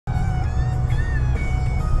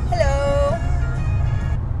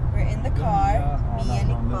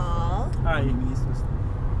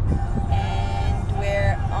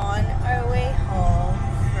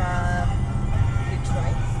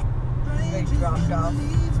dropped off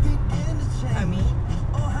Ami,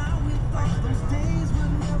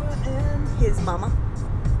 his mama.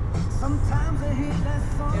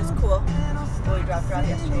 It was cool. Well, we dropped her off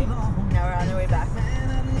yesterday. Now we're on our way back.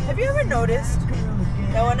 Have you ever noticed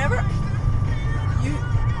that whenever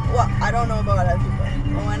well, I don't know about other people,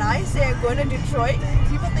 but when I say I'm going to Detroit,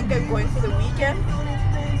 people think I'm going for the weekend,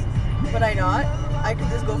 but I'm not. I could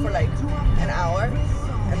just go for like an hour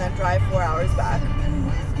and then drive 4 hours back.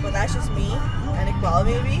 But that's just me and Iqbal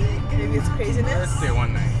maybe. Maybe it's craziness. Let's stay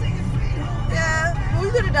one night. Yeah, we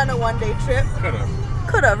could have done a one-day trip. Could have.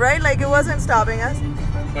 Could have, right? Like it wasn't stopping us.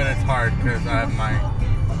 But it's hard because I have my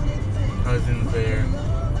cousins there.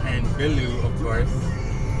 And Bilu, of course,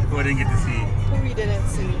 who I didn't get to see. Who we didn't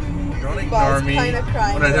see. Don't ignore me when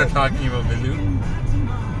I start talking about Bilu.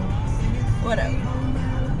 Whatever.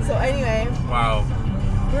 So anyway. Wow.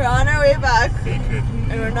 We're on our way back. Hatred.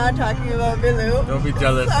 And we're not talking about Bilu. Don't be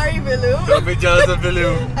jealous. Sorry, Bilu. Don't be jealous of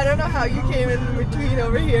Bilu. I don't know how you came in between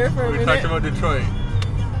over here for a minute. We talked about Detroit.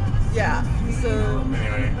 Yeah. So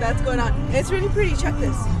anyway, that's going on. It's really pretty. Check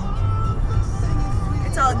this.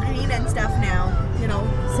 It's all green and stuff now. You know,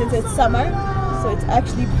 since it's summer, so it's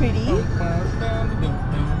actually pretty.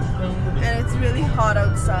 And it's really hot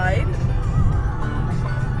outside.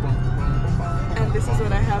 And this is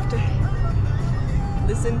what I have to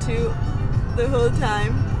listen to the whole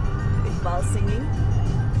time. Iqbal singing.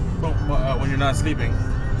 When you're not sleeping.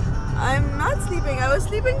 I'm not sleeping. I was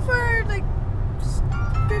sleeping for like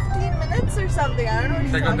 15 minutes or something. I don't know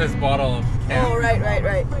what Check out this bottle of can. Oh, right.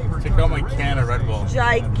 Check out my can of Red Bull.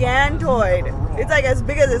 Gigantoid. It's like as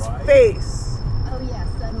big as his face. Oh, yeah,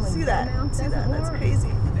 suddenly. See that? That's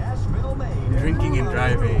crazy. Drinking and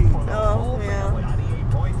driving. Oh, yeah.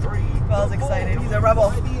 Bell's excited. He's a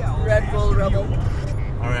rebel. Red Bull rebel.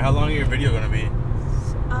 Alright, how long is your video going to be?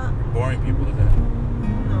 Boring people to death.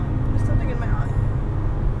 No, there's something in my eye.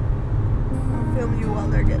 I'll film you while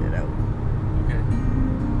they get it out.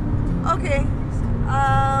 Okay.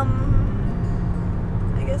 I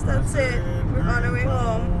guess that's it. We're on our way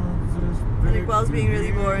home. And Iqbal's being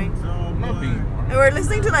really boring. Not being boring. And we're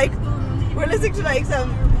listening to like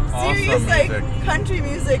some serious Awesome like music. Country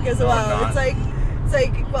music as well. not. It's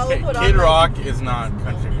like Iqbal will put on Kid like, Rock is not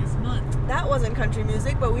country music. that wasn't country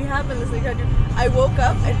music, but we have been listening to country. I woke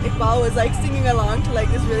up and Iqbal was like singing along to like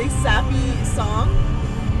this really sappy song.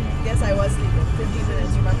 Yes, I was sleeping. 15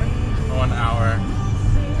 minutes, remember? 1 hour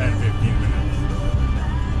and 15 minutes.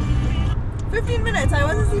 15 minutes. I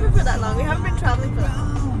wasn't sleeping for that long. We haven't been traveling for that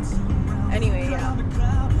long. Anyway, yeah.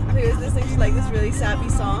 So he was listening to like this really sappy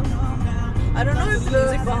song. I don't know if the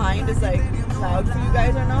music behind is like loud for you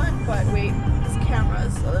guys or not, but wait, this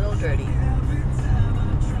camera's a little dirty.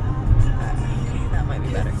 That might be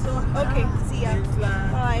better. Okay, see ya.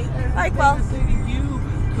 Bye. Bye, Iqbal.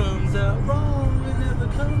 Comes out wrong, it never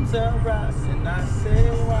comes out right, and I say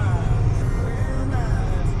why.